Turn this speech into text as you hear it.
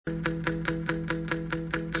Steve,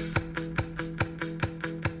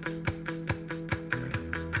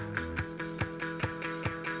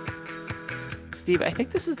 I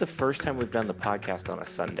think this is the first time we've done the podcast on a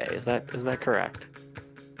Sunday. Is that correct?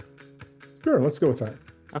 Sure, let's go with that.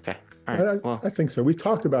 Okay. All right. I, Well, I think so. We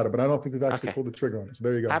talked about it, but I don't think we've actually okay. pulled the trigger on it. So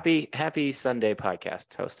there you go. Happy Sunday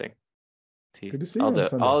podcast hosting to Good to see all you on the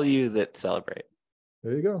Sunday. all you that celebrate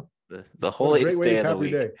There you go. the What a great holiest way to day of the cap your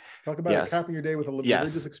week. day. Talk about it, Yes. capping your day with a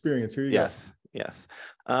religious Yes. experience. Here you go. Yes.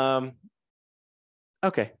 Um,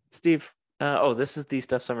 okay. Steve. This is the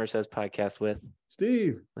Stuff Summer Says podcast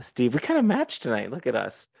Steve, with Steve. We kind of matched tonight. Look at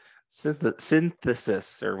us.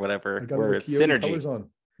 Synthesis or whatever I got a little word. Coyote Synergy. colors on.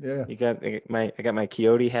 Yeah, I got my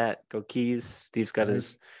Coyote hat. Go Keys. Steve's got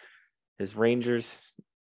nice. his Rangers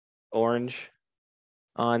orange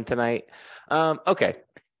on tonight. Okay,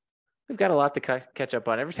 we've got a lot to catch up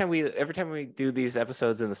on. Every time we do these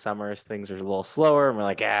episodes in the summers, things are a little slower, and we're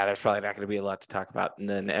like, there's probably not going to be a lot to talk about. And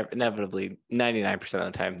then inevitably, 99%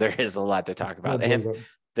 of the time, there is a lot to talk about, and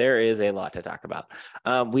there is a lot to talk about.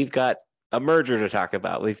 We've got a merger to talk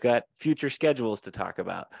about. We've got future schedules to talk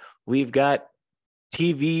about. We've got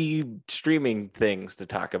TV streaming things to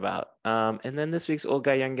talk about. And then this week's old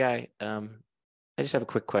guy, young guy. I just have a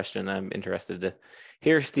quick question. I'm interested to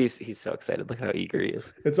hear Steve. He's so excited. Look how eager he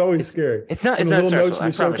is. It's always scary. It's not stressful.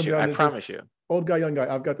 I promise you. Old guy, young guy.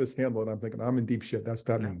 I've got this handle, and I'm thinking I'm in deep shit. That's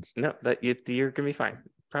what that means. No, you're gonna be fine. I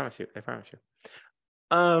promise you.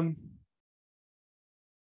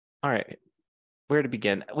 All right. Where to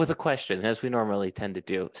begin? With a question, as we normally tend to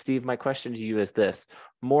do. Steve, my question to you is this: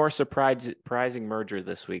 more surprising merger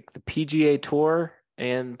this week, the PGA Tour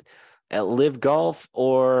and Live Golf,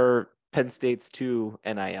 or Penn State's two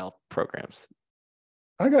NIL programs?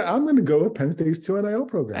 I'm going to go with Penn State's two NIL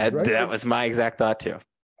programs. Right? That was my exact thought too.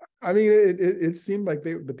 I mean, it seemed like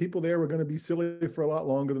the people there were going to be silly for a lot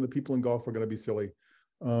longer than the people in golf were going to be silly.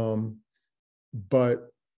 But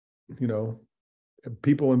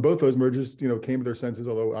people in both those mergers, came to their senses,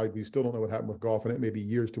 although we still don't know what happened with golf, and it may be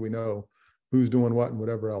years till we know who's doing what and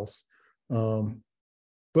whatever else.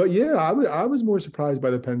 But yeah, I was more surprised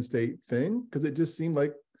by the Penn State thing, because it just seemed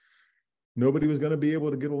like nobody was going to be able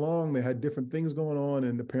to get along. They had different things going on,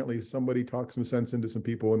 and apparently somebody talked some sense into some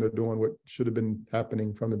people, and they're doing what should have been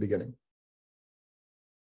happening from the beginning.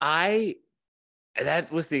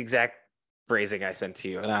 That was the exact phrasing I sent to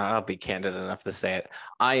you, and I'll be candid enough to say it.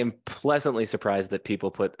 I am pleasantly surprised that people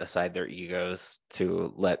put aside their egos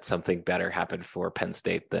to let something better happen for Penn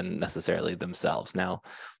State than necessarily themselves. Now,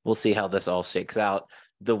 we'll see how this all shakes out.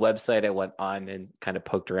 The website, I went on and kind of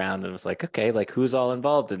poked around and was like, okay, like who's all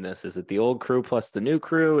involved in this? Is it the old crew plus the new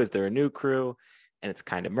crew? Is there a new crew? And it's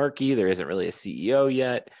kind of murky. There isn't really a CEO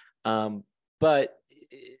yet. But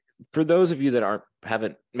for those of you that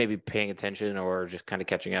haven't maybe paying attention or just kind of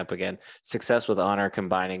catching up again, Success with Honor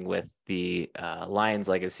combining with the Lions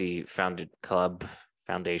Legacy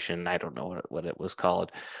Foundation, I don't know what it was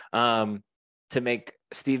called, to make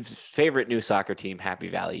Steve's favorite new soccer team, Happy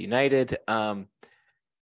Valley United.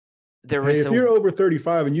 If you're over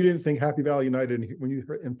 35 and you didn't think Happy Valley United when you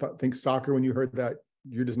heard, and think soccer when you heard that,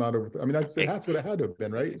 you're just not over. I mean, that's what it had to have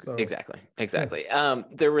been, right? So exactly. Yeah.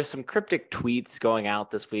 There were some cryptic tweets going out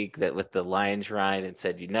this week that with the Lions ride and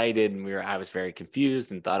said United, and I was very confused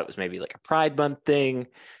and thought it was maybe like a Pride Month thing,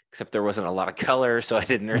 except there wasn't a lot of color, so I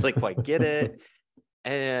didn't really quite get it.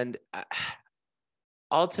 And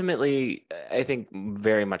ultimately, I think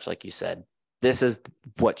very much like you said, this is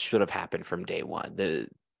what should have happened from day one.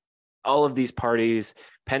 All of these parties,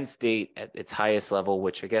 Penn State at its highest level,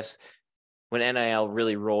 which I guess when NIL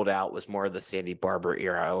really rolled out was more of the Sandy Barber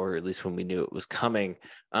era, or at least when we knew it was coming,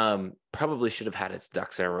 probably should have had its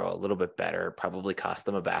ducks in a row a little bit better, probably cost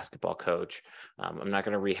them a basketball coach. I'm not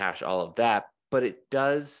going to rehash all of that, but it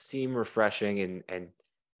does seem refreshing and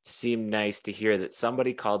seem nice to hear that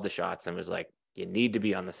somebody called the shots and was like, you need to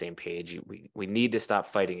be on the same page. We need to stop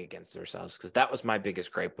fighting against ourselves, because that was my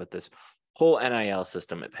biggest gripe with this whole NIL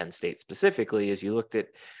system at Penn State specifically, is you looked at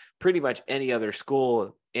pretty much any other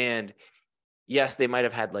school, and yes, they might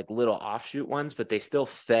have had like little offshoot ones, but they still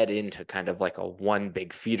fed into kind of like a one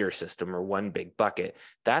big feeder system or one big bucket.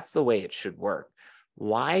 That's the way it should work.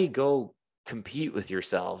 Why go compete with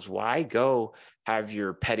yourselves? Why go have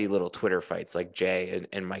your petty little Twitter fights like Jay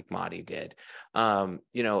and Mike Motti did? I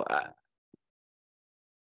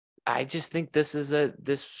just think this is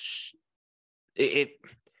it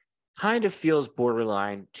kind of feels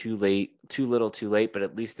borderline too late, too little, too late, but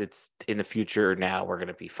at least it's in the future. Now we're going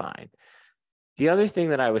to be fine. The other thing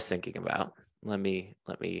that I was thinking about, let me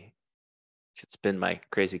spin my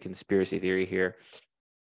crazy conspiracy theory here.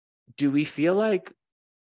 Do we feel like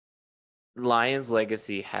Lions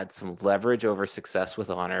Legacy had some leverage over Success with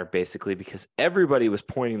Honor, basically because everybody was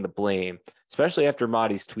pointing the blame, especially after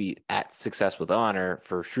Marty's tweet, at Success with Honor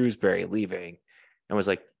for Shrewsbury leaving, and was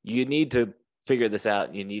like, you need to figure this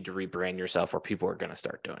out. You need to rebrand yourself, or people are going to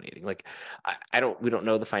start donating. Like, we don't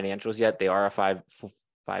know the financials yet. They are a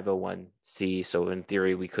 501c, so in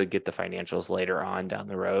theory, we could get the financials later on down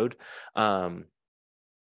the road.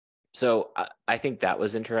 So I think that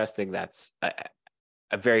was interesting.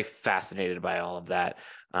 I'm very fascinated by all of that,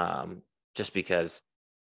 just because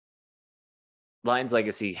Lions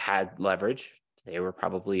Legacy had leverage. They were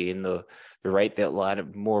probably in the right, that a lot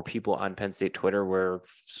of more people on Penn State Twitter were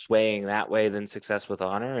swaying that way than Success with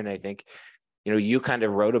Honor. And I think, you kind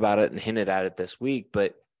of wrote about it and hinted at it this week,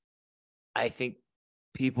 but I think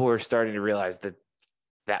people are starting to realize that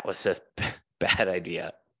that was a bad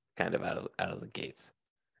idea kind of out of the gates.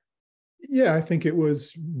 Yeah, I think it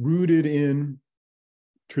was rooted in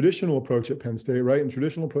traditional approach at Penn State, right? And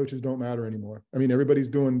traditional approaches don't matter anymore. I mean, everybody's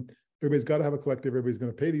got to have a collective. Everybody's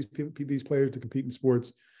going to pay these players to compete in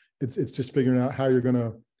sports. It's just figuring out how you're going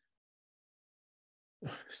to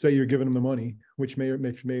say you're giving them the money, which may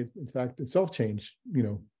in fact itself change,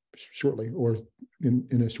 shortly or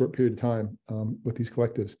in a short period of time with these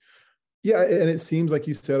collectives. Yeah, and it seems like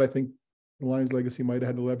you said, I think the Lions Legacy might have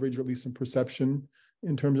had the leverage, or at least some perception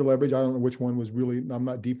in terms of leverage. I don't know which one was really, I'm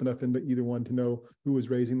not deep enough into either one to know who was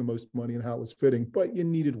raising the most money and how it was fitting, but you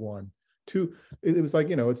needed one. Two, it was like,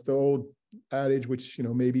 it's the old adage, which,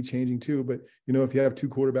 may be changing too, but, if you have two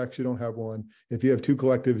quarterbacks, you don't have one. If you have two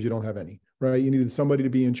collectives, you don't have any, right? You needed somebody to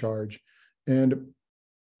be in charge. And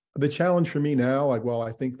the challenge for me now, like, well,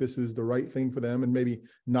 I think this is the right thing for them, and maybe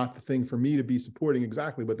not the thing for me to be supporting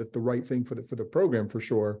exactly, but the right thing for the program for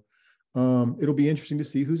sure. It'll be interesting to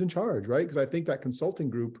see who's in charge, right? Because I think that consulting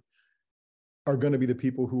group are going to be the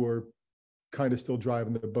people who are kind of still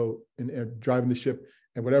driving the boat and driving the ship,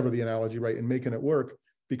 and whatever the analogy, right, and making it work,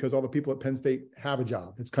 because all the people at Penn State have a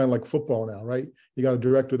job. It's kind of like football now, right? You got a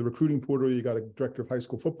director of the recruiting portal, you got a director of high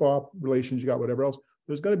school football relations, you got whatever else.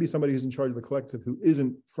 There's going to be somebody who's in charge of the collective who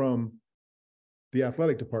isn't from the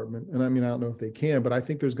athletic department. And I mean, I don't know if they can, but I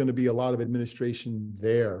think there's going to be a lot of administration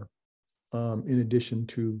there, in addition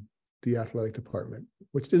to the athletic department,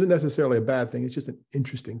 which isn't necessarily a bad thing. It's just an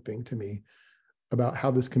interesting thing to me about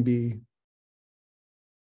how this can be,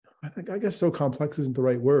 I guess so complex isn't the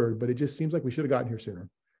right word, but it just seems like we should have gotten here sooner.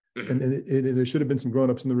 And there should have been some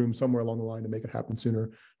grownups in the room somewhere along the line to make it happen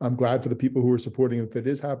sooner. I'm glad for the people who are supporting it that it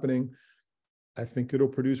is happening. I think it'll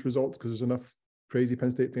produce results because there's enough crazy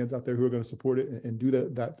Penn State fans out there who are going to support it and do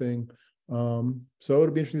that thing. So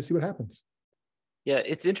it'll be interesting to see what happens. Yeah,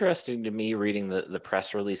 it's interesting to me reading the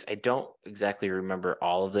press release. I don't exactly remember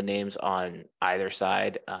all of the names on either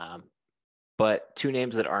side, but two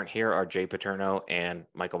names that aren't here are Jay Paterno and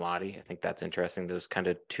Michael Motti. I think that's interesting. Those kind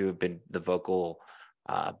of two have been the vocal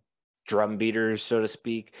drum beaters, so to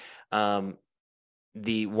speak. One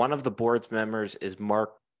of the board's members is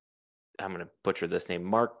Mark, I'm going to butcher this name,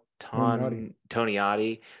 Mark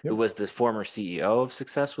Toniati, who was the former CEO of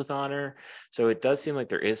Success with Honor. So it does seem like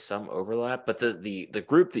there is some overlap, but the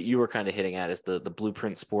group that you were kind of hitting at is the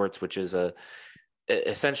Blueprint Sports, which is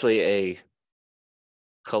essentially a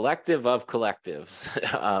collective of collectives,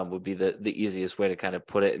 would be the easiest way to kind of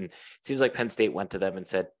put it. And it seems like Penn State went to them and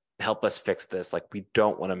said, help us fix this. Like, we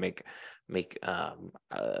don't want to make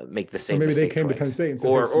the same. Or maybe mistake they came twice. to Penn State and said,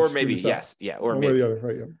 or maybe yes, yeah, or one maybe way or the other,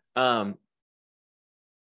 right? Yeah.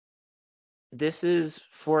 This is,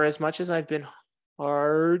 for as much as I've been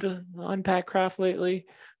hard on Pat Kraft lately,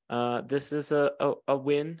 this is a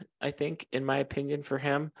win, I think, in my opinion, for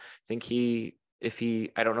him. I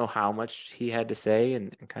think I don't know how much he had to say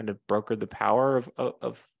and kind of brokered the power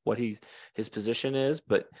of what his position is,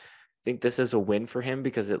 but I think this is a win for him,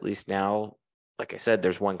 because at least now, like I said,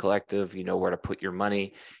 there's one collective, you know where to put your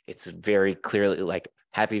money. It's very clearly like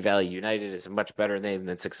Happy Valley United is a much better name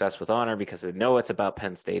than Success with Honor, because I know it's about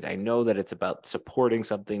Penn State. I know that it's about supporting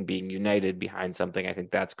something, being united behind something. I think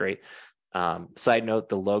that's great. Side note,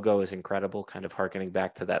 the logo is incredible, kind of harkening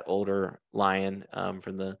back to that older lion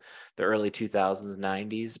from the early 2000s,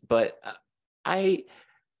 90s. But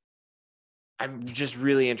I'm just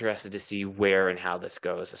really interested to see where and how this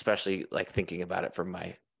goes, especially like thinking about it from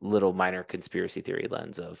my little minor conspiracy theory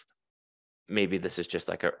lens of maybe this is just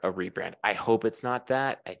like a rebrand. I hope it's not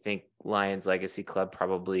that. I think Lions Legacy Club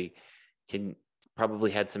probably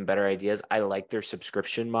had some better ideas. I like their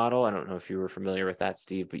subscription model. I don't know if you were familiar with that,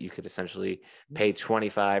 Steve, but you could essentially pay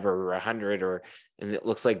 25 or 100, and it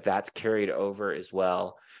looks like that's carried over as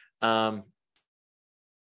well.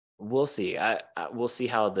 We'll see. We'll see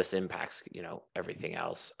how this impacts, everything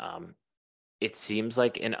else. it seems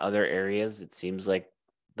like in other areas, it seems like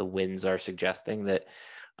the wins are suggesting that,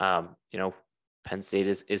 Penn State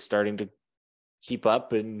is starting to keep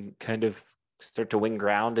up and kind of start to win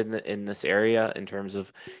ground in this area in terms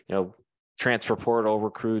of, transfer portal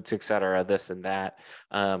recruits, et cetera, this and that.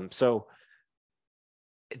 So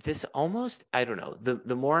this almost, I don't know,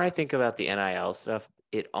 the more I think about the NIL stuff,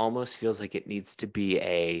 it almost feels like it needs to be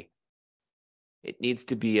a,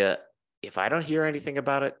 if I don't hear anything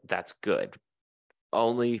about it, that's good.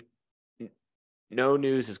 Only no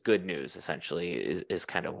news is good news, essentially, is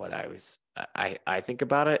kind of what I think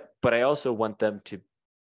about it. But I also want them to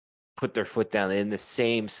put their foot down in the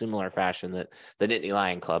same similar fashion that the Nittany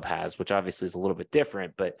Lion Club has, which obviously is a little bit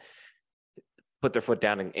different, but put their foot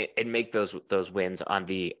down and make those wins on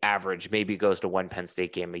the average. Maybe goes to one Penn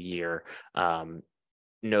State game a year.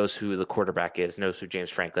 Knows who the quarterback is, knows who James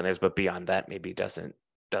Franklin is, but beyond that, maybe doesn't,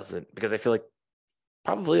 because I feel like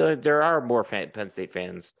probably there are more Penn State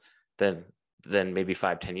fans than maybe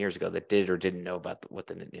 5-10 years ago that did or didn't know about what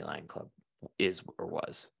the Nittany Lion Club is or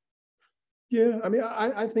was. Yeah, I mean,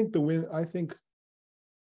 I think I think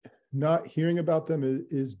not hearing about them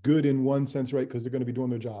is good in one sense, right? Because they're going to be doing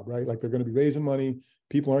their job, right? Like they're going to be raising money.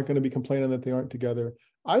 People aren't going to be complaining that they aren't together.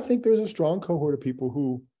 I think there's a strong cohort of people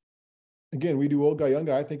who, again, we do old guy, young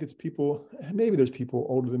guy. I think it's people, maybe there's people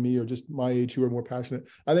older than me or just my age who are more passionate.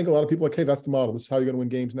 I think a lot of people are like, hey, that's the model. This is how you're going to win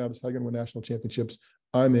games now. This is how you're going to win national championships.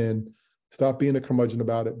 I'm in. Stop being a curmudgeon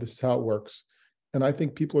about it. This is how it works. And I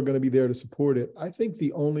think people are going to be there to support it. I think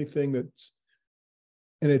the only thing that's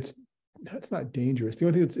not dangerous. The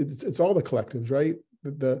only thing it's all the collectives, right?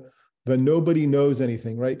 The nobody knows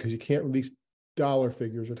anything, right? Because you can't release dollar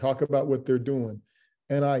figures or talk about what they're doing.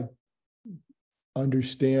 And I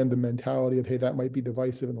understand the mentality of, hey, that might be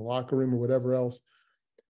divisive in the locker room or whatever else.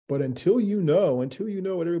 But until you know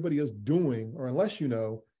what everybody is doing, or unless you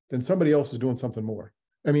know, then somebody else is doing something more.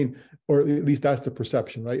 I mean, or at least that's the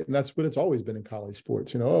perception, right? And that's what it's always been in college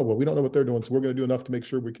sports. Oh, well, we don't know what they're doing, so we're going to do enough to make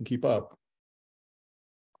sure we can keep up.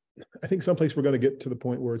 I think someplace we're going to get to the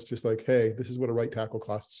point where it's just like, hey, this is what a right tackle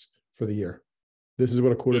costs for the year. This is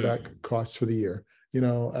what a quarterback costs for the year.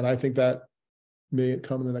 And I think that may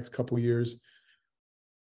come in the next couple of years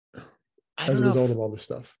as a result of all this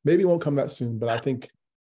stuff. Maybe it won't come that soon, but I think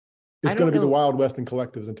it's going to be the Wild West in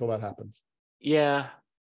collectives until that happens. Yeah.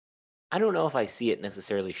 I don't know if I see it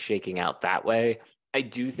necessarily shaking out that way. I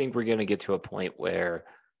do think we're going to get to a point where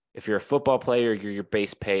if you're a football player, your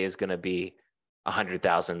base pay is going to be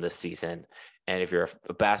 $100,000 this season. And if you're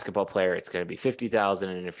a basketball player, it's going to be $50,000.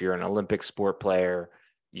 And if you're an Olympic sport player,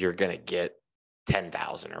 you're going to get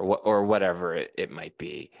 $10,000 or whatever it might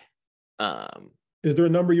be. Is there a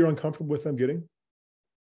number you're uncomfortable with them getting?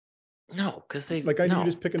 No, because they like I know you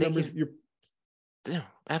just pick a number. No,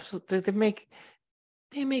 absolutely.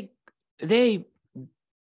 They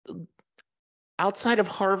outside of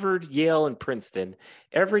Harvard, Yale, and Princeton,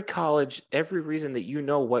 every reason that you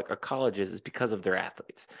know what a college is because of their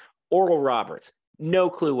athletes. Oral Roberts, no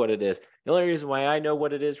clue what it is. The only reason why I know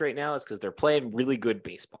what it is right now is because they're playing really good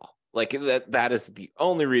baseball. Like that is the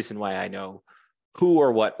only reason why I know who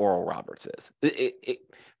or what Oral Roberts is.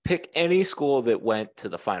 Pick any school that went to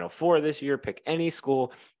the Final Four this year. Pick any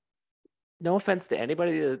school. No offense to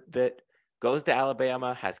anybody that goes to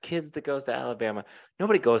Alabama, has kids that goes to Alabama.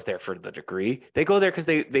 Nobody goes there for the degree. They go there because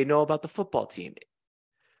they know about the football team.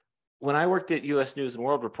 When I worked at U.S. News and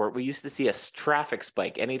World Report, we used to see a traffic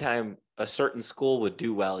spike anytime a certain school would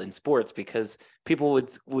do well in sports because people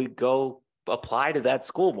would go apply to that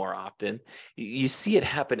school more often. You see it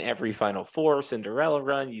happen every Final Four, Cinderella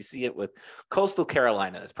run. You see it with Coastal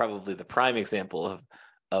Carolina is probably the prime example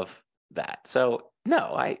of that. So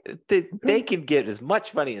no, they can get as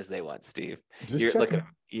much money as they want, Steve. Just checking.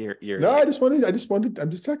 You're no, like, I just wanted.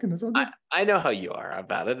 I'm just checking. That's all good. I know how you are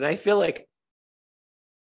about it, and I feel like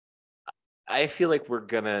we're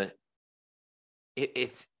gonna.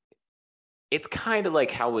 It's kind of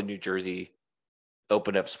like how when New Jersey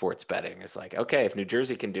opened up sports betting. It's like, okay, if New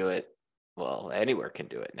Jersey can do it, well, anywhere can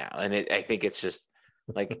do it now. And I think it's just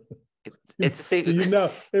like it's the same. So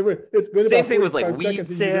it's been same about thing with like weed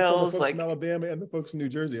sales, like from Alabama and the folks in New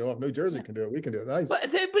Jersey. Oh, if New Jersey can do it, we can do it. Nice. But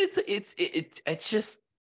it's just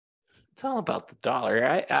it's all about the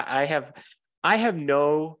dollar. I have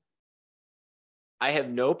no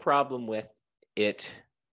problem with it.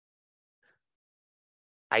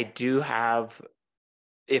 I do have,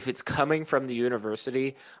 if it's coming from the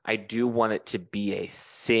university, I do want it to be a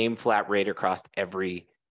same flat rate across every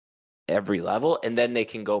level, and then they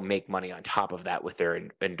can go make money on top of that with their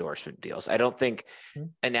endorsement deals. I don't think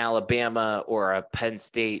an Alabama or a Penn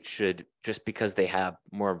State should, just because they have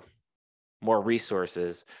more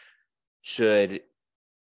resources, should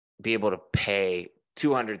be able to pay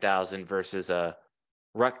 $200,000 versus a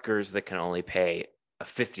Rutgers that can only pay a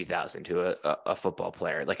 $50,000 to a football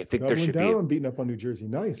player. Like I think there Doubling should be down on beating up on New Jersey.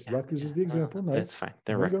 Nice. Rutgers is the example. Nice. That's fine.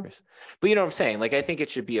 They're There you go. Rutgers, but you know what I'm saying. Like I think it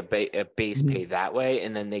should be a base Mhm. pay that way,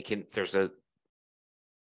 and then they can there's a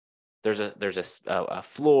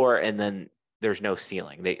floor, and then there's no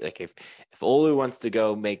ceiling. They like if Olu wants to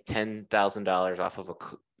go make $10,000 off of a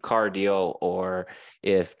car deal, or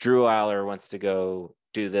if Drew Aller wants to go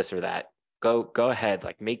do this or that, go ahead.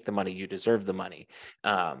 Like make the money. You deserve the money.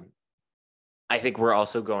 I think we're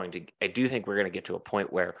also I do think we're going to get to a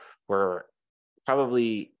point where we're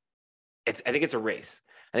probably I think it's a race.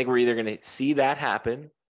 I think we're either going to see that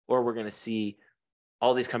happen, or we're going to see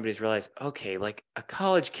all these companies realize, okay, like a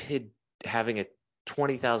college kid having a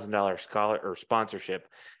 $20,000 scholar or sponsorship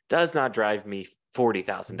does not drive me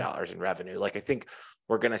 $40,000 in revenue. Like I think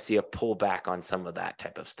we're going to see a pullback on some of that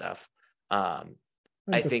type of stuff. I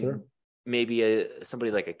think fair. maybe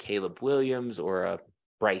somebody like a Caleb Williams or a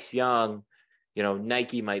Bryce Young,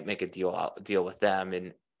 Nike might make a deal with them,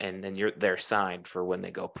 and then they're signed for when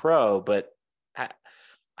they go pro. But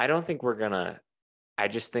I don't think we're gonna. I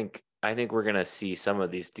think we're gonna see some of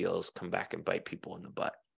these deals come back and bite people in the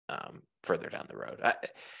butt further down the road.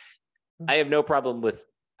 I have no problem with.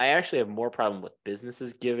 I actually have more problem with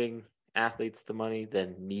businesses giving athletes the money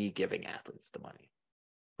than me giving athletes the money,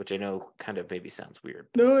 which I know kind of maybe sounds weird.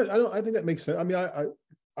 No, I don't. I think that makes sense. I mean, I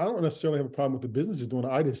don't necessarily have a problem with the businesses doing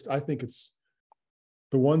it. I think it's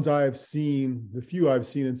the ones I've seen, the few I've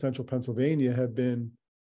seen in central Pennsylvania have been,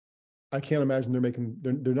 I can't imagine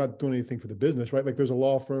they're not doing anything for the business, right? Like there's a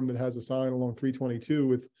law firm that has a sign along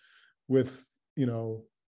 322 with who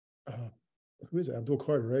is it? Abdul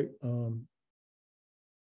Carter, right?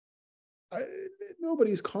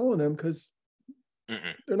 Nobody's calling them because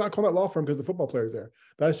they're not calling that law firm because the football player's there.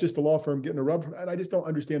 That's just the law firm getting a rub from, and I just don't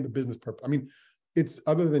understand the business purpose. I mean, it's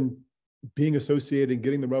other than being associated and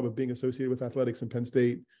getting the rub of being associated with athletics in Penn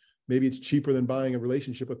State. Maybe it's cheaper than buying a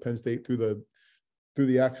relationship with Penn State through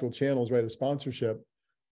the actual channels, right, of sponsorship.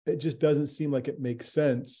 It just doesn't seem like it makes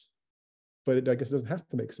sense, but I guess it doesn't have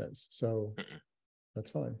to make sense. So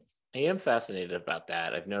that's fine. I am fascinated about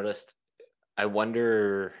that. I've noticed, I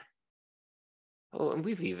wonder, and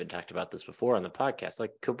we've even talked about this before on the podcast,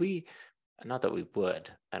 like could we, not that we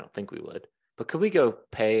would, I don't think we would, but could we go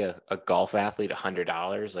pay a golf athlete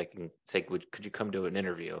 $100, like, and say, could you come to an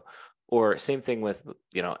interview? Or same thing with,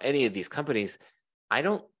 any of these companies. I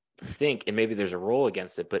don't think, and maybe there's a rule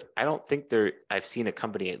against it, but I don't think I've seen a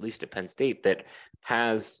company, at least at Penn State, that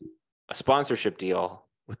has a sponsorship deal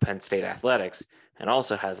with Penn State athletics and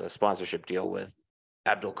also has a sponsorship deal with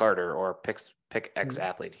Abdul Carter or pick X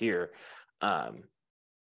athlete here.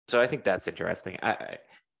 So I think that's interesting.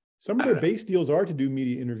 Some of their base deals are to do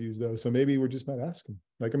media interviews, though. So maybe we're just not asking.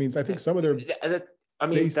 Like, I mean, I think some of their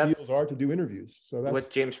base deals are to do interviews. So that's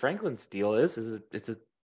what James Franklin's deal is it's a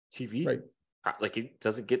TV, right? Like he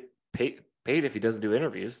doesn't get paid if he doesn't do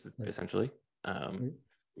interviews, right, essentially. Right.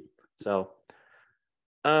 So,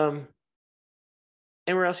 anywhere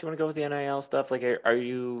else you want to go with the NIL stuff? Like,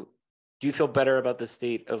 do you feel better about the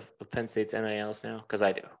state of Penn State's NILs now? Because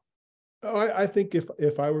I do. Oh, I think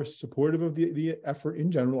if I were supportive of the effort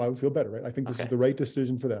in general, I would feel better, right? I think this is the right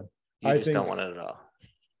decision for them. I just don't want it at all.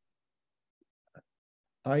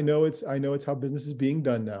 I know it's how business is being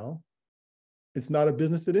done now. It's not a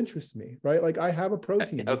business that interests me, right? Like I have a pro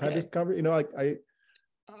team. I've had this like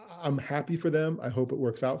I'm happy for them. I hope it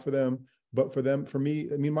works out for them. But for me,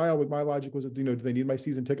 I mean, my logic was, do they need my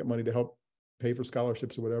season ticket money to help pay for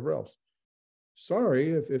scholarships or whatever else?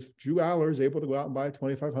 Sorry, if Drew Aller is able to go out and buy a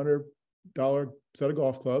 $2,500 set of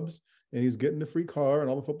golf clubs and he's getting a free car and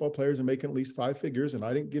all the football players are making at least 5 figures and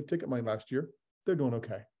I didn't give ticket money last year, they're doing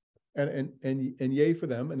okay. And yay for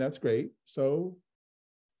them, and that's great. So,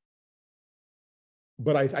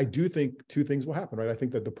 but I do think 2 things will happen, right? I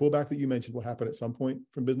think that the pullback that you mentioned will happen at some point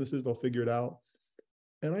from businesses. They'll figure it out.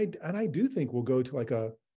 And I do think we'll go to like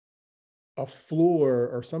a floor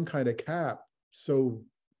or some kind of cap. So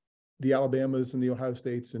the Alabamas and the Ohio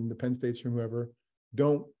States and the Penn States or whoever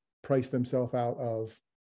don't price themselves out of,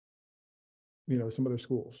 some other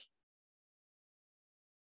schools.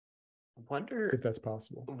 I wonder if that's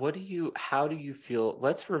possible. How do you feel?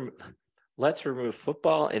 Let's remove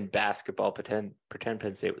football and basketball. Pretend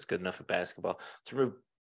Penn State was good enough at basketball.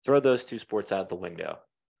 Throw those 2 sports out the window.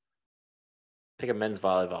 Take a men's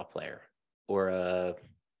volleyball player or a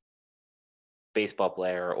baseball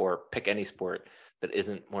player, or pick any sport that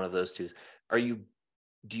isn't one of those 2.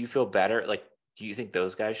 Do you feel better? Like, do you think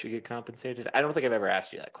those guys should get compensated? I don't think I've ever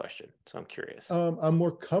asked you that question, so I'm curious. I'm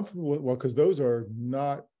more comfortable with, because those are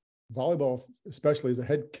not volleyball, especially,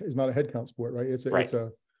 is not a head count sport, right? It's Right.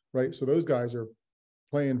 a right. So those guys are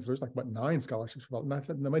playing. There's like what 9 scholarships for volleyball.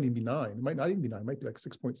 That might even be 9. It might not even be 9. It might be like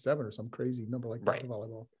 6.7 or some crazy number like that Right.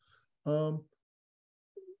 for volleyball.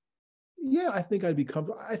 Yeah, I think I'd be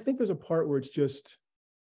comfortable. I think there's a part where it's just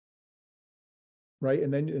right,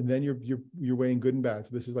 and then you're weighing good and bad.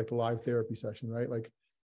 So this is like the live therapy session, right? Like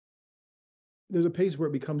there's a pace where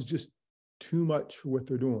it becomes just too much for what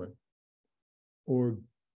they're doing, or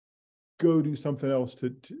go do something else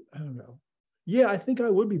to I don't know. Yeah, I think I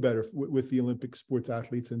would be better with the Olympic sports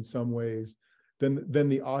athletes in some ways than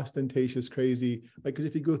the ostentatious, crazy. Like, because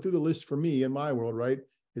if you go through the list for me in my world, right,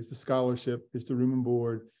 it's the scholarship, it's the room and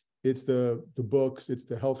board, it's the books, it's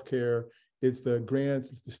the healthcare, it's the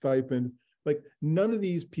grants, it's the stipend. Like none of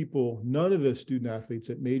these people, none of the student athletes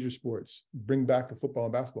at major sports, bring back the football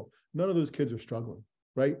and basketball, none of those kids are struggling,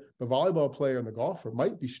 right? The volleyball player and the golfer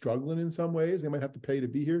might be struggling in some ways. They might have to pay to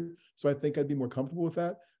be here. So I think I'd be more comfortable with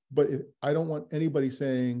that. But I don't want anybody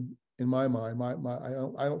saying, in my mind, I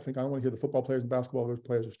don't want to hear the football players and basketball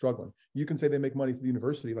players are struggling. You can say they make money for the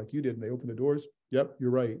university like you did and they open the doors. Yep,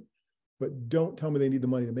 you're right. But don't tell me they need the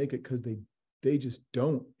money to make it, because they just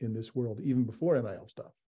don't in this world, even before NIL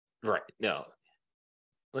stuff. Right. No.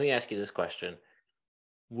 Let me ask you this question.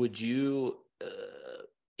 Would you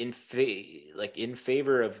in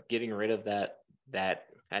favor of getting rid of that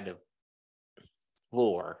kind of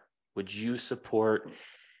floor, would you support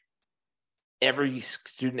every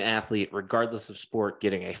student athlete, regardless of sport,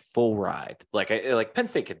 getting a full ride? Like Penn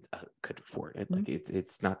State could afford it. Like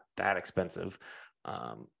it's not that expensive.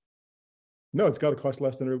 No, it's got to cost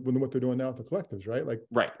less than what they're doing now at the collectives, right? Like,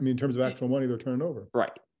 right. I mean, in terms of actual money they're turning over.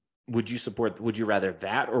 Right. Would you rather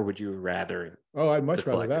that, or would you rather? Oh, I'd much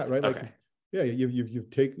rather that, right? Okay. Like, yeah, you've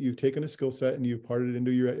taken a skill set and you've parted it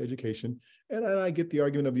into your education. And I get the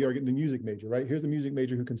argument of the music major, right? Here's the music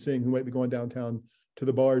major who can sing, who might be going downtown to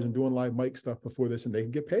the bars and doing live mic stuff before this, and they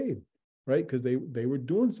can get paid, right? Because they were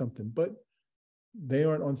doing something, but they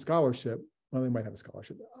aren't on scholarship. Well, they might have a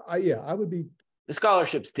scholarship. I would be. The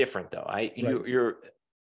scholarship's different though. I am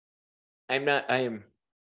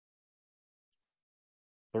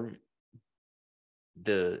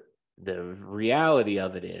the reality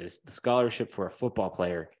of it is the scholarship for a football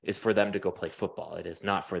player is for them to go play football. It is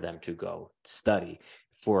not for them to go study.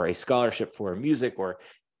 For a scholarship for music, or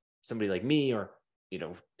somebody like me, or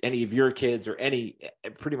any of your kids, or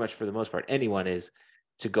pretty much for the most part, anyone, is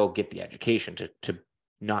to go get the education, to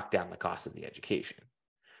knock down the cost of the education.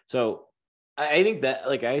 So I think that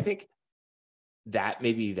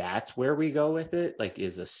maybe that's where we go with it, like,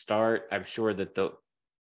 is a start. I'm sure that the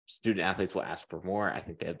student athletes will ask for more. I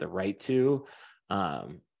think they have the right to.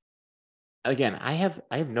 Again,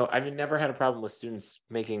 I've never had a problem with students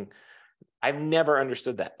making. I've never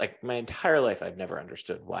understood that. Like my entire life, I've never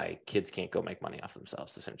understood why kids can't go make money off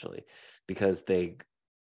themselves, essentially, because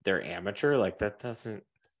they're amateur. Like that doesn't.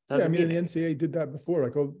 Yeah, I mean, the anything. NCAA did that before,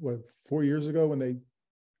 like 4 years ago when they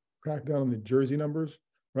cracked down on the jersey numbers,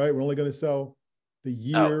 right? We're only going to sell the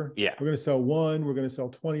year. Oh, yeah. We're going to sell 1. We're going to sell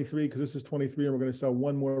 23 because this is 23, and we're going to sell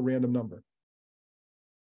one more random number.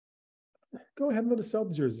 Go ahead and let us sell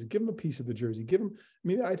the jerseys. Give them a piece of the jersey. Give them. I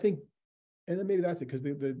mean, I think, and then maybe that's it, because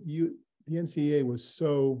the NCAA was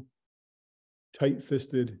so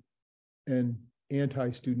tight-fisted and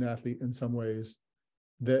anti-student athlete in some ways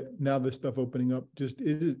that now this stuff opening up just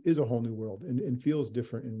is a whole new world and feels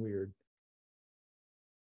different and weird.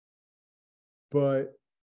 But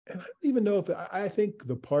I don't even know if I think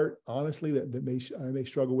the part, honestly, that I may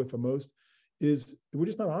struggle with the most is we're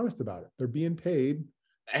just not honest about it. They're being paid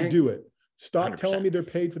to do it. Stop 100%. Telling me they're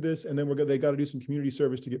paid for this, and then they got to do some community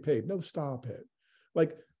service to get paid. No, stop it.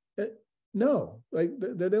 Like, no, like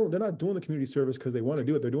they're not doing the community service because they want to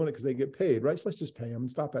do it. They're doing it because they get paid, right? So let's just pay them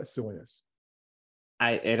and stop that silliness.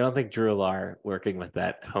 I don't think Drew Lar, working with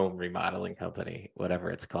that home remodeling company, whatever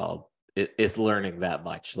it's called, is learning that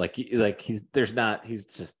much. He's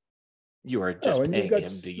just, you are just paying him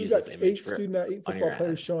to use his image for 8 football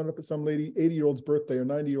players showing up at some lady 80-year-old's birthday or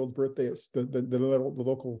 90-year-old's birthday at the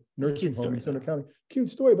local nursing home in Center County. Cute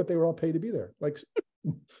story, but they were all paid to be there. Like,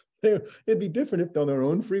 it'd be different if on their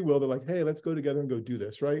own free will they're like, hey, let's go together and go do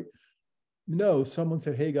this, right? No, someone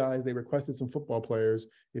said, hey guys, they requested some football players.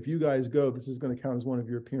 If you guys go, this is going to count as one of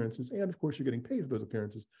your appearances, and of course you're getting paid for those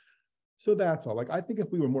appearances. So that's all. Like, I think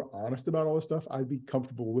if we were more honest about all this stuff, I'd be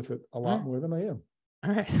comfortable with it a lot more than I am.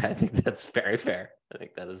 All right. I think that's very fair. I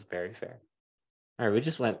think that is very fair. All right. We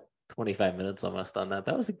just went 25 minutes almost on that.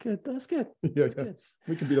 That was good. Yeah. Good.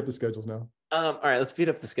 We can beat up the schedules now. All right. Let's beat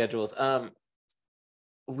up the schedules.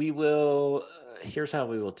 we will. Here's how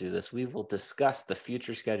we will do this. We will discuss the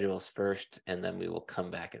future schedules first, and then we will come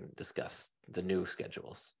back and discuss the new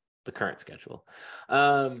schedules, the current schedule.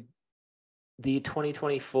 The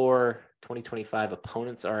 2024-2025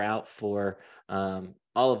 opponents are out for all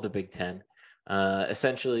of the Big Ten.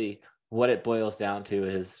 Essentially, what it boils down to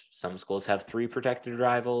is some schools have 3 protected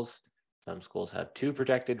rivals, some schools have 2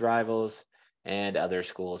 protected rivals, and other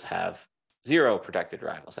schools have 0 protected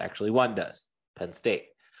rivals. Actually, one does, Penn State.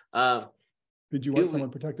 Did you want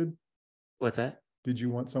someone protected? What's that? Did you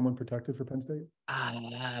want someone protected for Penn State?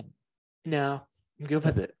 No, I'm good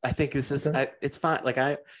with it. I think this is, it's fine. Like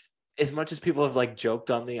as much as people have like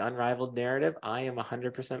joked on the unrivaled narrative, I am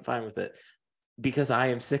 100% fine with it because I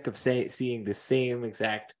am sick of seeing the same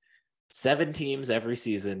exact 7 teams every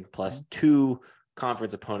season plus 2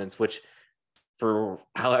 conference opponents, which for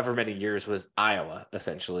however many years was Iowa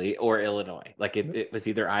essentially, or Illinois. Like it was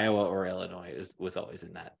either Iowa or Illinois was always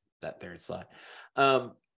in that third slot.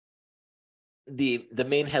 The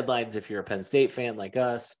main headlines, if you're a Penn State fan like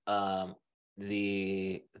us,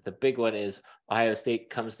 the big one is Ohio State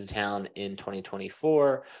comes to town in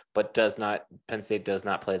 2024, but Penn State does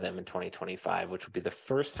not play them in 2025, which would be the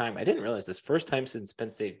first time, I didn't realize this, first time since Penn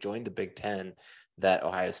State joined the Big Ten that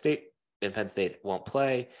Ohio State and Penn State won't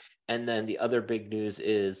play. And then the other big news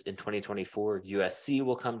is in 2024, USC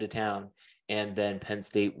will come to town. And then Penn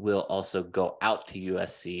State will also go out to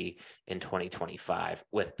USC in 2025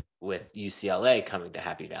 with UCLA coming to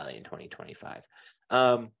Happy Valley in 2025.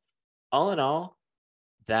 All in all,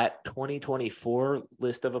 that 2024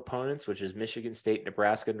 list of opponents, which is Michigan State,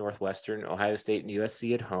 Nebraska, Northwestern, Ohio State, and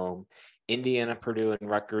USC at home, Indiana, Purdue, and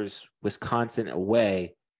Rutgers, Wisconsin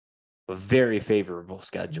away, a very favorable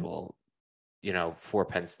schedule, for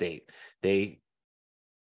Penn State. They,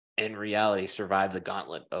 in reality, survived the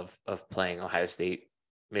gauntlet of playing Ohio State,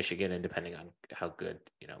 Michigan, and depending on how good,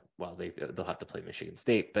 they'll have to play Michigan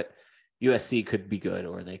State, but USC could be good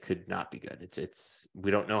or they could not be good. It's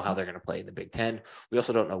we don't know how they're going to play in the Big Ten. We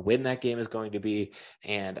also don't know when that game is going to be,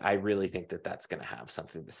 and I really think that that's going to have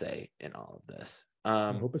something to say in all of this.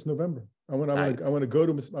 I hope it's November. I want to go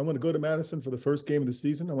to Madison for the first game of the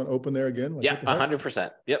season. I want to open there again. Like,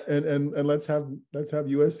 100%. Yep. And let's have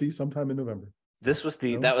USC sometime in November. This was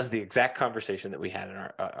that was the exact conversation that we had in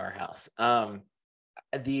our house.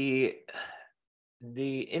 The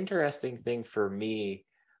interesting thing for me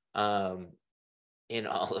in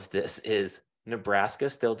all of this is Nebraska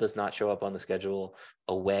still does not show up on the schedule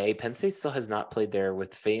away. Penn State still has not played there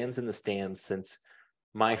with fans in the stands since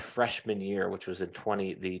my freshman year, which was in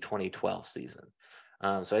the 2012 season.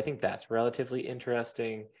 So I think that's relatively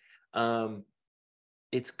interesting.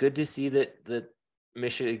 It's good to see that the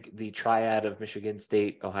triad of Michigan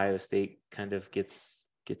State, Ohio State kind of gets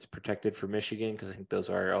protected for Michigan, because I think those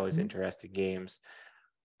are always interesting games.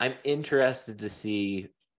 I'm interested to see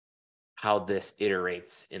how this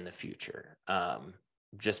iterates in the future,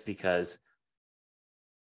 just because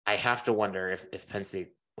I have to wonder if Penn State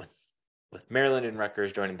with Maryland and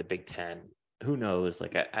Rutgers joining the Big Ten, who knows?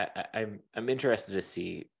 Like I'm interested to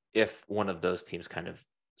see if one of those teams kind of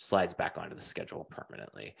slides back onto the schedule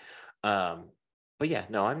permanently. But yeah,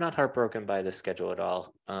 no, I'm not heartbroken by this schedule at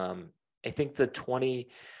all. I think the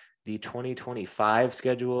 2025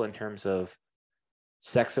 schedule in terms of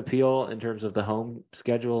sex appeal, in terms of the home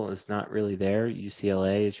schedule, is not really there.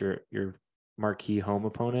 UCLA is your marquee home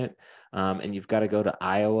opponent. And you've got to go to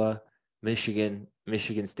Iowa, Michigan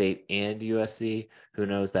State, and USC. Who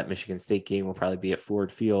knows? That Michigan State game will probably be at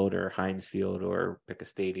Ford Field or Heinz Field or pick a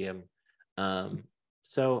stadium.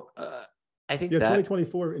 So I think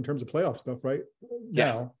 2024 in terms of playoff stuff, right?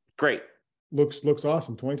 Yeah, now, great. Looks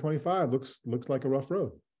awesome. 2025 looks like a rough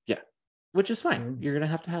road. Yeah, which is fine. Mm-hmm. You're going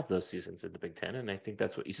to have those seasons in the Big Ten, and I think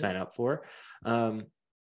that's what you sign up for.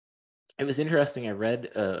 It was interesting. I read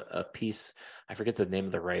a piece. I forget the name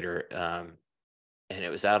of the writer, and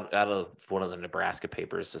it was out of one of the Nebraska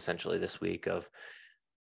papers essentially this week, of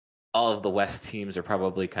all of the West teams are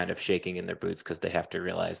probably kind of shaking in their boots because they have to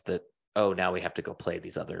realize that, oh, now we have to go play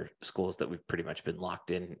these other schools that we've pretty much been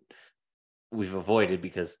locked in. We've avoided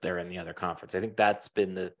because they're in the other conference. I think that's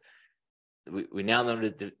been we now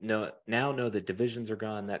know that divisions are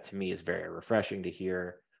gone. That to me is very refreshing to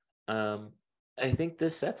hear. I think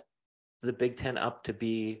this sets the Big Ten up to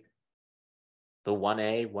be the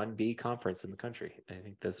 1A, 1B conference in the country. I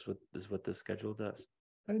think that's what this schedule does.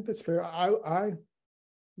 I think that's fair. I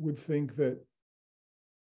would think that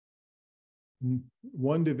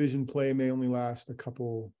one division play may only last a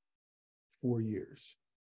couple 4 years.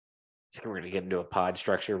 I think we're going to get into a pod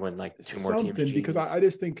structure when like two more teams change. Because I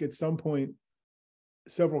just think at some point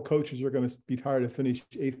several coaches are going to be tired of finish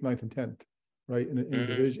 8th, 9th, and 10th, right? In a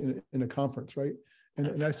division, in a conference, right?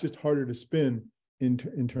 And that's just harder to spin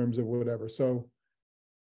in terms of whatever. So,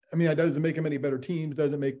 I mean, it doesn't make them any better teams,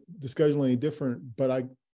 doesn't make the schedule any different, but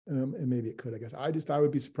and maybe it could, I guess. I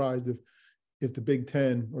would be surprised if the Big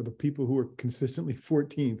Ten or the people who are consistently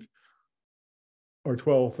 14th or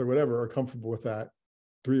 12th or whatever are comfortable with that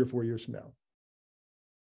 3 or 4 years from now.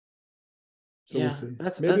 So we'll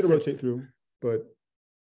see. Maybe it'll rotate through, but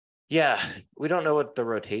yeah, we don't know what the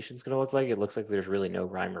rotation is going to look like. It looks like there's really no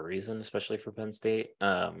rhyme or reason, especially for Penn State.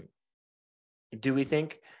 Do we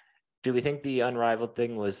think the unrivaled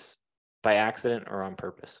thing was by accident or on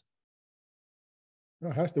purpose?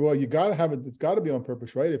 It has to. Well, you got to have it. It's got to be on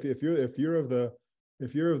purpose, right? If you're of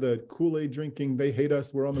the Kool-Aid drinking, they hate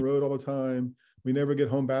us, we're on the road all the time, we never get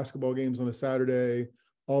home basketball games on a Saturday,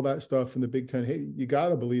 all that stuff in the Big Ten. Hey, you got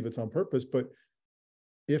to believe it's on purpose. But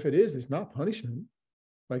if it is, it's not punishment.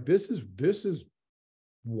 Like this is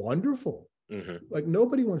wonderful. Mm-hmm. Like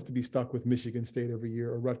nobody wants to be stuck with Michigan State every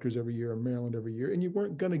year or Rutgers every year or Maryland every year. And you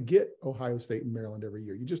weren't going to get Ohio State and Maryland every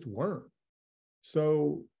year. You just weren't.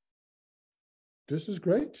 So this is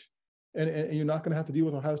great. And you're not going to have to deal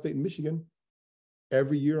with Ohio State and Michigan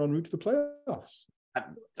every year en route to the playoffs.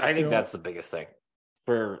 I think that's the biggest thing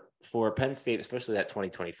for Penn State, especially that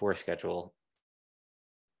 2024 schedule.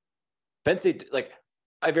 Penn State, like,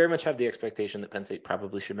 I very much have the expectation that Penn State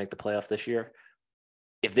probably should make the playoff this year.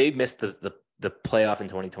 If they missed the playoff in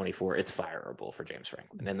 2024, it's fireable for James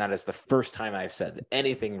Franklin. And that is the first time I've said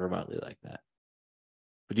anything remotely like that.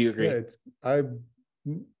 Would you agree? Yeah, I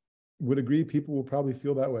would agree. People will probably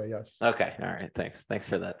feel that way. Yes. Okay. All right. Thanks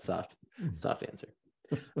for that soft answer.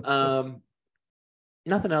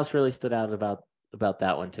 Nothing else really stood out about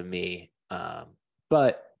that one to me.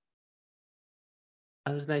 But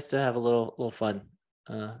it was nice to have a little fun.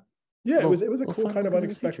 It was a cool kind of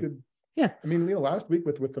unexpected. Yeah. I mean, last week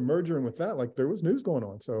with the merger and with that, like there was news going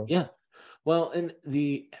on. So yeah. Well, and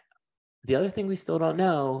the other thing we still don't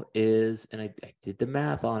know is, and I did the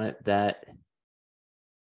math on it, that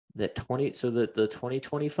the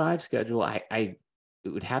 2025 schedule, it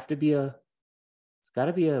would have to be it's got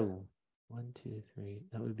to be a 1, 2, 3.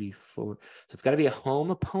 That would be 4. So it's got to be a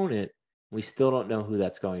home opponent. We still don't know who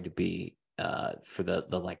that's going to be for the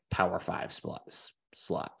like Power 5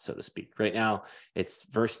 slot, so to speak. Right now, it's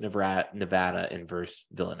versus Nevada and versus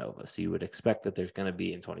Villanova. So you would expect that there's going to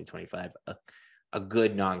be in 2025 a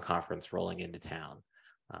good non-conference rolling into town,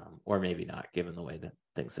 or maybe not, given the way that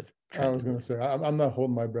things have trended. I was going to say, I'm not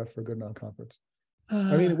holding my breath for a good non-conference.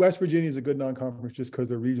 I mean, West Virginia is a good non-conference just because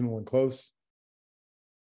they're regional and close.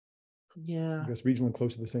 Yeah. I guess regional and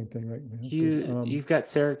close are the same thing, right? You've got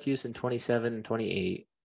Syracuse in 27 and 28.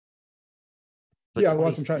 But yeah,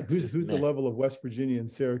 I'm trying. Who's the level of West Virginia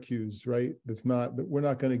and Syracuse, right? We're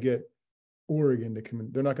not going to get Oregon to come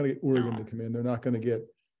in. They're not going to get Oregon to come in. They're not going to get.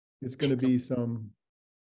 It's going to be some.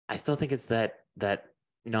 I still think it's that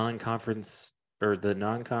non-conference or the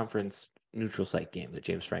non-conference neutral site game that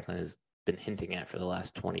James Franklin has been hinting at for the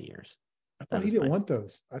last 20 years. I thought he didn't want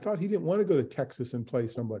those. I thought he didn't want to go to Texas and play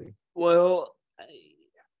somebody. Well,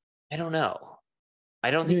 I don't know.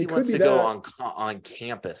 I don't think he wants to go on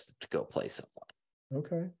campus to go play someone.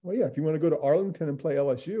 Okay. Well, yeah. If you want to go to Arlington and play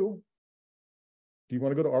LSU, do you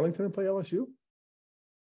want to go to Arlington and play LSU?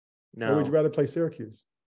 No. Or would you rather play Syracuse?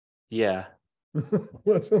 Yeah.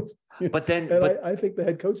 But I think the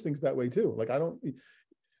head coach thinks that way too. Like I don't.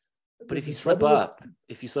 But if you slip up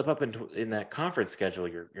in that conference schedule,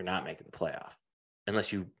 you're not making the playoff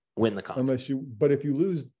unless you win the conference. But if you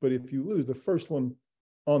lose the first one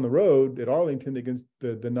on the road at Arlington against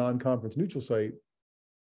the non-conference neutral site,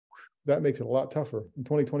 that makes it a lot tougher. And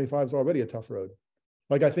 2025 is already a tough road.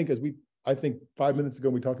 Like I think 5 minutes ago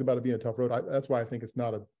we talked about it being a tough road. That's why I think it's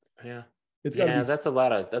not a. Yeah. That's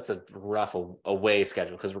a rough away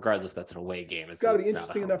schedule because regardless, that's an away game. It's got to be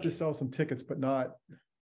interesting enough to sell some tickets, but not.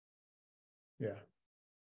 Yeah.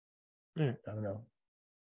 Yeah. I don't know.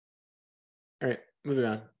 All right, moving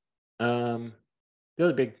on. The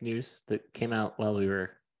other big news that came out while we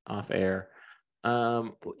were off air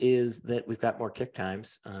is that we've got more kick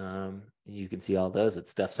times. You can see all those at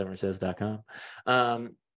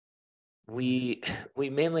stuffsummersays.com. We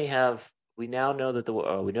mainly have. We now know that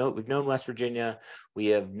we've known West Virginia, we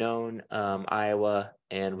have known Iowa,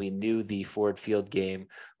 and we knew the Ford Field game.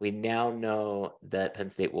 We now know that Penn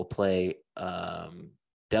State will play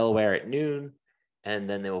Delaware at noon, and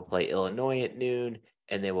then they will play Illinois at noon,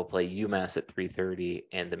 and they will play UMass at 3:30,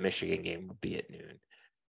 and the Michigan game will be at noon.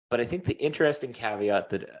 But I think the interesting caveat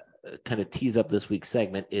that kind of tees up this week's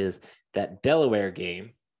segment is that Delaware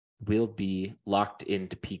game, will be locked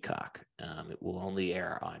into Peacock. It will only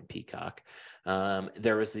air on Peacock.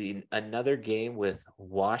 There was another game with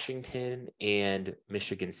Washington and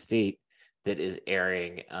Michigan State that is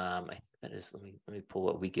airing. I think that is, let me pull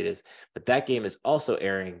what week it is, but that game is also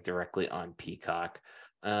airing directly on Peacock.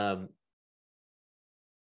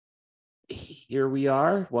 Here we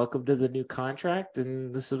are. Welcome to the new contract.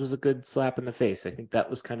 And this was a good slap in the face. I think that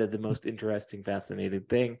was kind of the most interesting, fascinating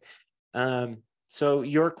thing. So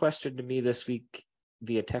your question to me this week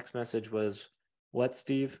via text message what,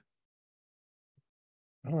 Steve?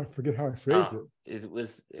 Oh, I forget how I phrased it. It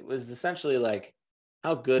was essentially like,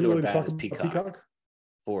 how good Too or early to bad talk is about Peacock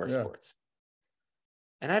for Yeah. sports?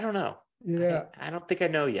 And I don't know. Yeah. I don't think I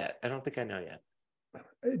know yet.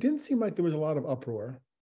 It didn't seem like there was a lot of uproar,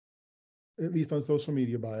 at least on social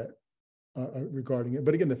media, by it regarding it.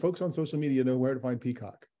 But again, the folks on social media know where to find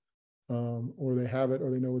Peacock, or they have it, or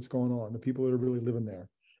they know what's going on. The people that are really living there.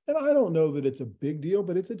 And I don't know that it's a big deal,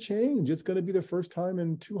 but it's a change. It's going to be the first time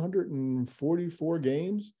in 244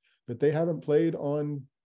 games that they haven't played on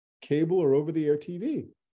cable or over-the-air TV.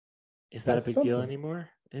 Is that a big deal anymore?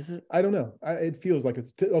 Is it? I don't know. It feels like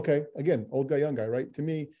it's okay. Again, old guy, young guy, right? To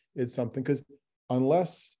me, it's something, because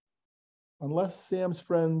unless Sam's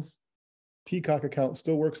friend's Peacock account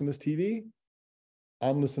still works on this TV,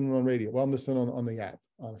 I'm listening on radio. Well, I'm listening on the app.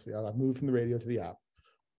 Honestly, I've moved from the radio to the app,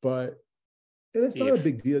 but and it's not a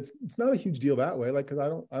big deal. It's not a huge deal that way. Like, because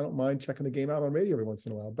I don't mind checking the game out on radio every once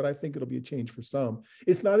in a while. But I think it'll be a change for some.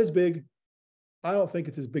 It's not as big. I don't think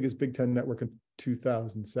it's as big as Big Ten Network in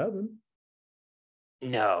 2007.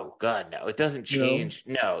 No, God, no. It doesn't change.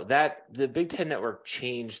 No, that the Big Ten Network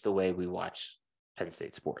changed the way we watch Penn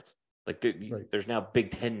State sports. Like there's now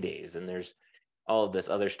Big Ten days, and there's all of this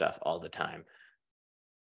other stuff all the time.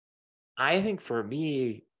 I think for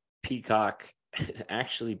me, Peacock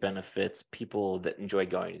actually benefits people that enjoy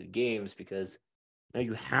going to the games, because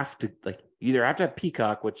you have to you either have to have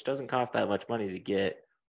Peacock, which doesn't cost that much money to get,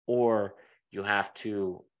 or you have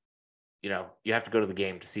to, you have to go to the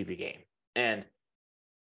game to see the game. And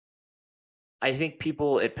I think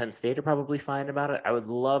people at Penn State are probably fine about it. I would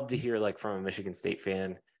love to hear from a Michigan State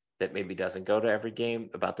fan that maybe doesn't go to every game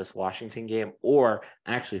about this Washington game, or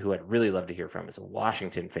actually who I'd really love to hear from is a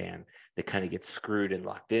Washington fan that kind of gets screwed and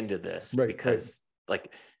locked into this because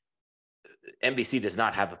NBC does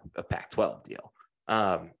not have a Pac-12 deal.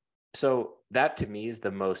 So that to me is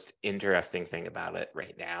the most interesting thing about it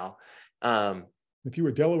right now. If you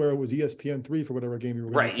were Delaware, it was ESPN3 for whatever game you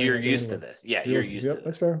were. Right. You're used to this. Yeah. You're used to this.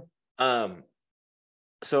 That's fair.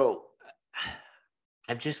 So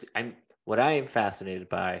what I am fascinated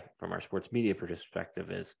by from our sports media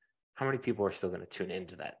perspective is how many people are still going to tune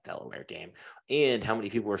into that Delaware game, and how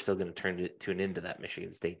many people are still going to tune into that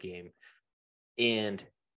Michigan State game. And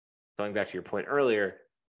going back to your point earlier,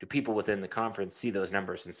 do people within the conference see those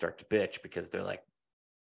numbers and start to bitch because they're like,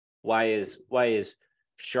 why is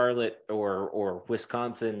Charlotte or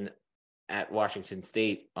Wisconsin at Washington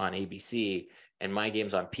State on ABC and my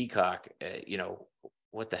game's on Peacock?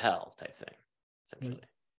 What the hell type thing, essentially.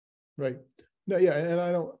 Right. No, yeah.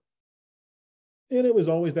 And it was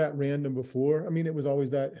always that random before. I mean, it was always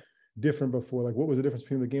that different before. Like, what was the difference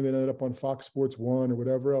between the game that ended up on Fox Sports 1 or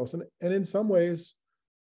whatever else? And in some ways,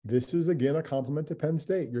 this is again a compliment to Penn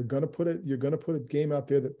State. You're gonna put a game out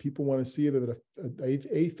there that people want to see, that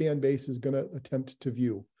a fan base is gonna attempt to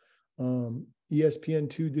view.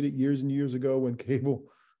 ESPN2 did it years and years ago when cable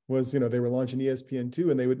was, they were launching ESPN2,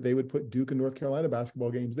 and they would put Duke and North Carolina basketball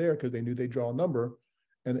games there because they knew they'd draw a number,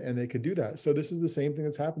 and they could do that. So this is the same thing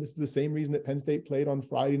that's happened. This is the same reason that Penn State played on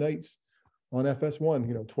Friday nights on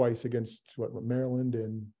FS1, twice against Maryland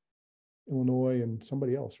and Illinois and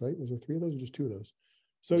somebody else, right? Was there 3 of those or just 2 of those?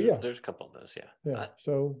 So there's a couple of those, yeah.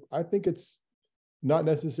 So I think it's not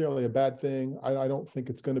necessarily a bad thing. I don't think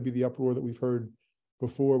it's going to be the uproar that we've heard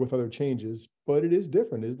before with other changes, but it is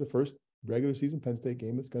different. It is the first regular season Penn State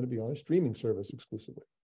game that's going to be on a streaming service exclusively.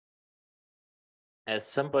 As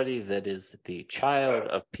somebody that is the child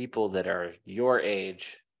of people that are your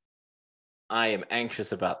age, I am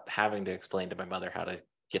anxious about having to explain to my mother how to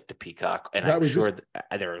get to Peacock. And I'm sure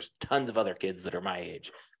there's tons of other kids that are my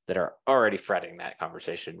age that are already fretting that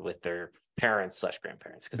conversation with their parents /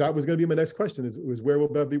 grandparents. That was going to be my next question is where will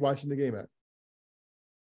Bev be watching the game at?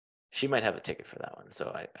 She might have a ticket for that one,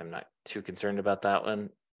 so I'm not too concerned about that one.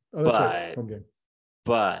 Oh, that's right. Home game.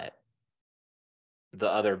 But the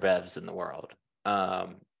other Bevs in the world.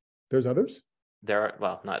 There's others? There are,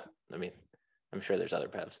 well, not, I mean, I'm sure there's other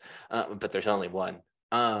Bevs, but there's only one.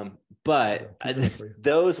 But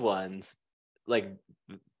those ones,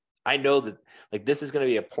 I know that like this is going to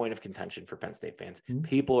be a point of contention for Penn State fans. Mm-hmm.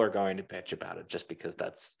 People are going to bitch about it just because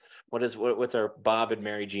that's what's our Bob and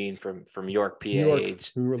Mary Jean from York, PA, New York,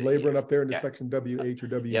 age. who were laboring up there into Yeah. section WH or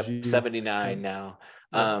WG. Yep, 79 now.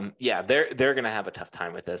 They're going to have a tough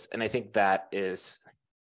time with this, and I think that is.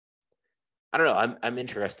 I don't know. I'm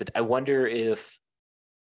interested. I wonder if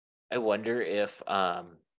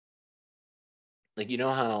like you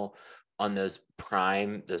know how on those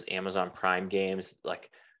Amazon Prime games,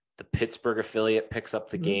 like the Pittsburgh affiliate picks up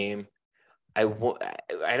the game. I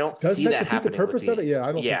don't Does see that that defeat the happening with purpose of it? Yeah,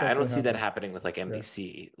 I don't think that's I don't going to see that happen. happening with like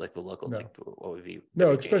NBC, like the local, No. like what would be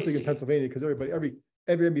No, especially in WJAC. Pennsylvania, because every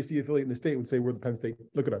NBC affiliate in the state would say we're the Penn State.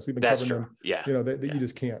 Look at us, we've been That's covering true. them. Yeah, You know that you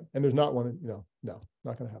just can't, and there's not one. No,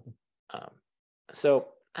 not going to happen. So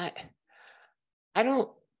I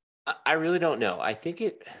really don't know. I think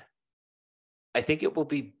it will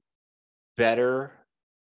be better.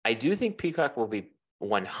 I do think Peacock will be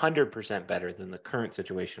 100% better than the current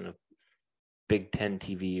situation of Big Ten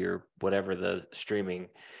TV or whatever the streaming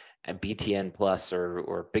at BTN Plus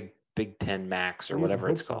or Big Ten Max or whatever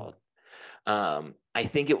it's called. I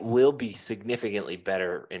think it will be significantly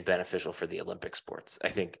better and beneficial for the Olympic sports. I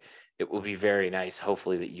think it will be very nice,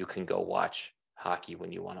 hopefully, that you can go watch hockey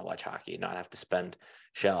when you want to watch hockey and not have to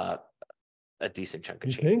shell out a decent chunk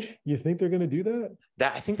of change. You think they're going to do that?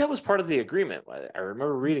 I think that was part of the agreement. I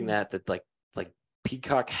remember reading that like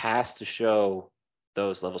Peacock has to show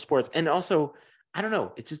those level sports. And also, I don't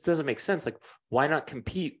know, it just doesn't make sense. Like, why not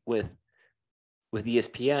compete with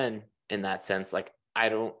ESPN in that sense? Like, I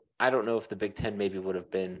don't know if the Big Ten maybe would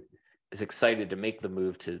have been as excited to make the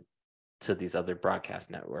move to these other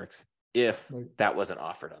broadcast networks if that wasn't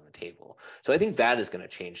offered on the table. So I think that is going to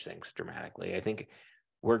change things dramatically. I think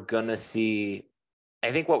what we're going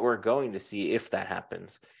to see if that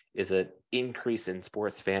happens is an increase in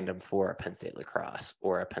sports fandom for a Penn State lacrosse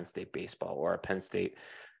or a Penn State baseball or a Penn State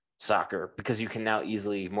soccer, because you can now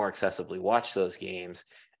easily, more accessibly watch those games.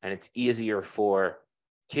 And it's easier for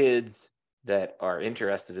kids that are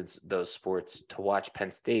interested in those sports to watch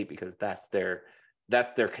Penn State because that's their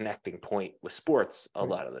connecting point with sports a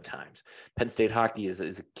lot of the times. Penn State hockey is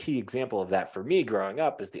a key example of that for me growing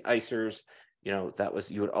up, is the Icers. You know,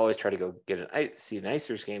 you would always try to go see an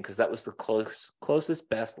Icers game because that was the closest,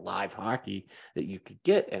 best live hockey that you could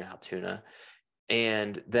get in Altoona.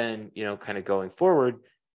 And then, you know, kind of going forward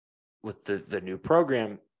with the new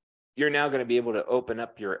program, you're now going to be able to open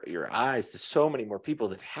up your eyes to so many more people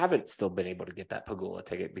that haven't still been able to get that Pagula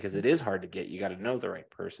ticket, because it is hard to get. You got to know the right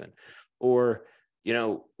person, or, you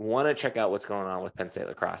know, want to check out what's going on with Penn State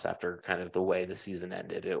lacrosse after kind of the way the season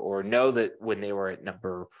ended, or know that when they were at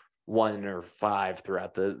number 1 or 5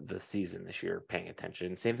 throughout the season this year, paying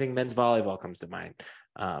attention. Same thing, men's volleyball comes to mind.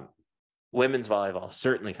 Women's volleyball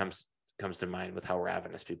certainly comes to mind with how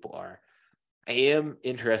ravenous people are. I am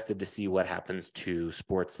interested to see what happens to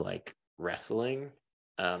sports like wrestling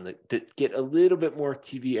that get a little bit more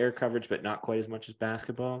TV air coverage, but not quite as much as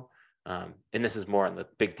basketball. And this is more on the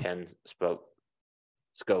Big Ten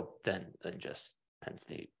scope than just Penn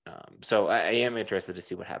State. So I am interested to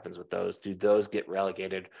see what happens with those. Do those get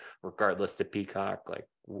relegated regardless to Peacock? Like,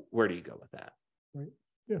 where do you go with that? Right.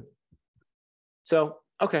 Yeah. So,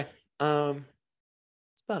 okay.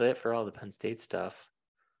 That's about it for all the Penn State stuff.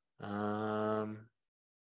 All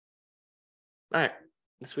right.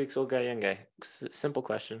 This week's old guy, young guy. Simple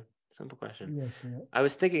question. Yes. I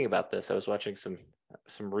was thinking about this. I was watching some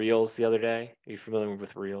reels the other day. Are you familiar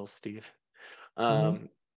with reels, Steve?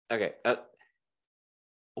 Okay.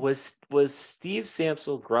 Was Steve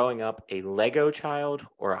Samsel growing up a Lego child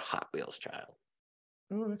or a Hot Wheels child?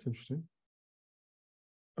 Oh, that's interesting.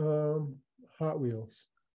 Hot Wheels.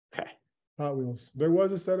 Okay. Hot Wheels. There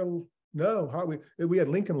was a set of Hot Wheels. We had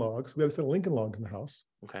Lincoln Logs. We had a set of Lincoln Logs in the house.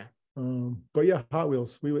 Okay. But yeah, Hot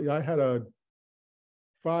Wheels. I had a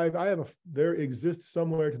 5. There exists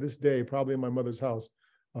somewhere to this day, probably in my mother's house,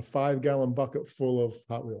 a 5-gallon bucket full of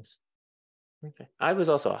Hot Wheels. Okay. I was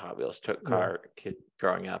also a Hot Wheels car kid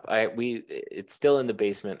growing up. It's still in the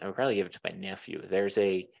basement. I would probably give it to my nephew. There's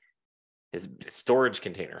his storage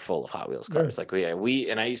container full of Hot Wheels cars. Like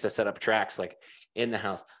and I used to set up tracks like in the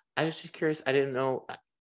house. I was just curious. I didn't know.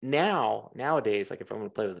 Nowadays, like if I'm going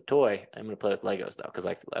to play with a toy, I'm going to play with Legos though, because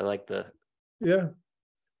I like the. Yeah.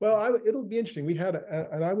 Well, it'll be interesting. We had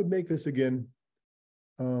and I would make this again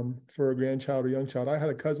for a grandchild or young child. I had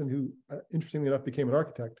a cousin who, interestingly enough, became an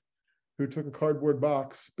architect, who took a big cardboard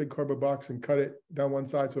box, and cut it down one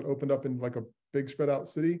side so it opened up in like a big spread out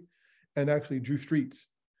city, and actually drew streets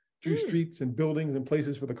and buildings and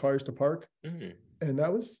places for the cars to park. And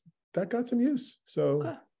that got some use. So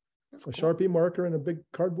a Sharpie marker and a big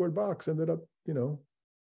cardboard box ended up,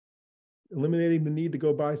 eliminating the need to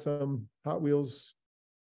go buy some Hot Wheels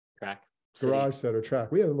Track garage City. set or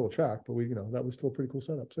track. We had a little track, but that was still a pretty cool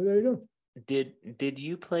setup. So there you go. Did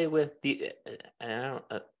you play with the? I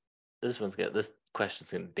don't. This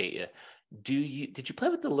question's gonna date you. Did you play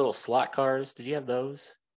with the little slot cars? Did you have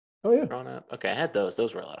those Oh yeah, growing up? Okay, I had those.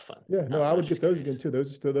 Those were a lot of fun. yeah. No, I I would was get just those curious. again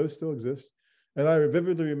too. Those still exist. And I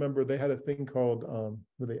vividly remember they had a thing called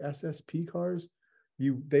were they SSP cars?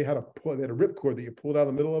 They had a ripcord that you pulled out of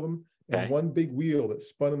the middle of them, and Okay. one big wheel that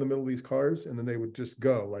spun in the middle of these cars, and then they would just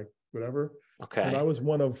go like whatever. And I Okay. was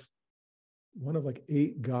one of like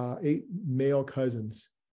eight male cousins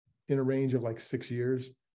in a range of like 6 years.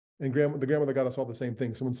 And the grandmother got us all the same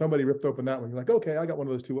thing. So when somebody ripped open that one, you're like, okay, I got one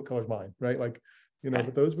of those too. What color's mine? Right? Like, Okay.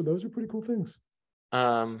 but those are pretty cool things.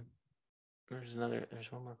 There's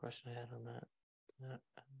one more question I had on that.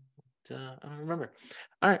 I don't remember.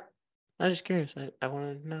 All right. I was just curious. I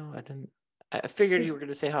wanted to know. I figured Yeah. you were going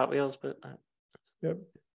to say Hot Wheels, but Yep.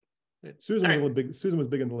 good. Susan All was a right. little big. Susan was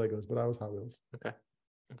big into Legos, but I was Hot Wheels. Okay.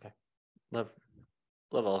 Love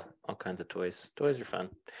all kinds of toys. Toys are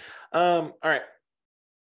fun. All right.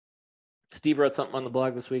 Steve wrote something on the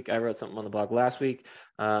blog this week. I wrote something on the blog last week.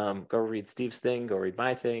 Go read Steve's thing. Go read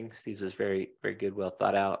my thing. Steve's is very, very good, well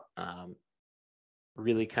thought out.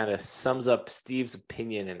 Really kind of sums up Steve's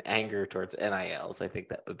opinion and anger towards NILs. I think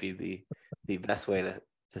that would be the best way to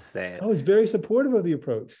say I it. was very supportive of the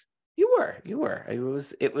approach. You were.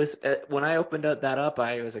 It was when I opened that up,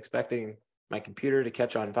 I was expecting my computer to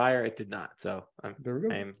catch on fire. It did not. So There we go.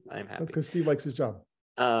 I'm happy. That's because Steve likes his job.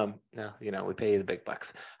 No, we pay you the big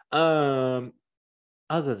bucks.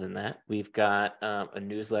 Other than that, we've got a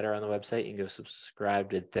newsletter on the website. You can go subscribe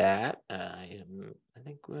to that. I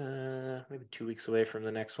think maybe 2 weeks away from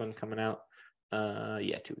the next one coming out.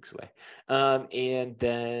 Yeah, 2 weeks away. And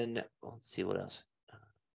then let's see what else.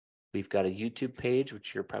 We've got a YouTube page,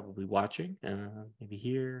 which you're probably watching, maybe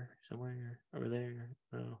here, somewhere, over there.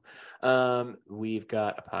 We've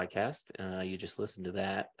got a podcast. You just listen to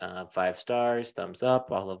that. 5 stars, thumbs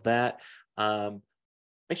up, all of that.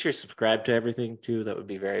 Make sure you subscribe to everything too. That would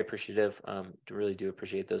be very appreciative. Really do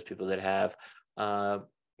appreciate those people that have.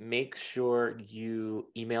 Make sure you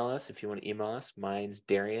email us if you want to email us. Mine's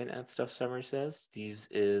Darian at Stuff Summer Says. Steve's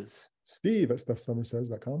is Steve at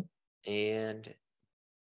stuffsummersays.com. And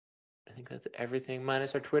I think that's everything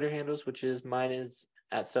minus our Twitter handles, which is mine is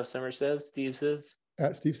at Stuff Summer Says. Steve's is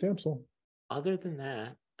At Steve Samsel. Other than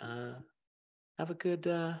that, have a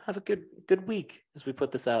good week as we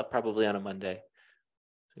put this out probably on a Monday.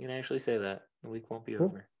 So you can actually say that the week won't be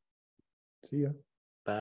over. See ya.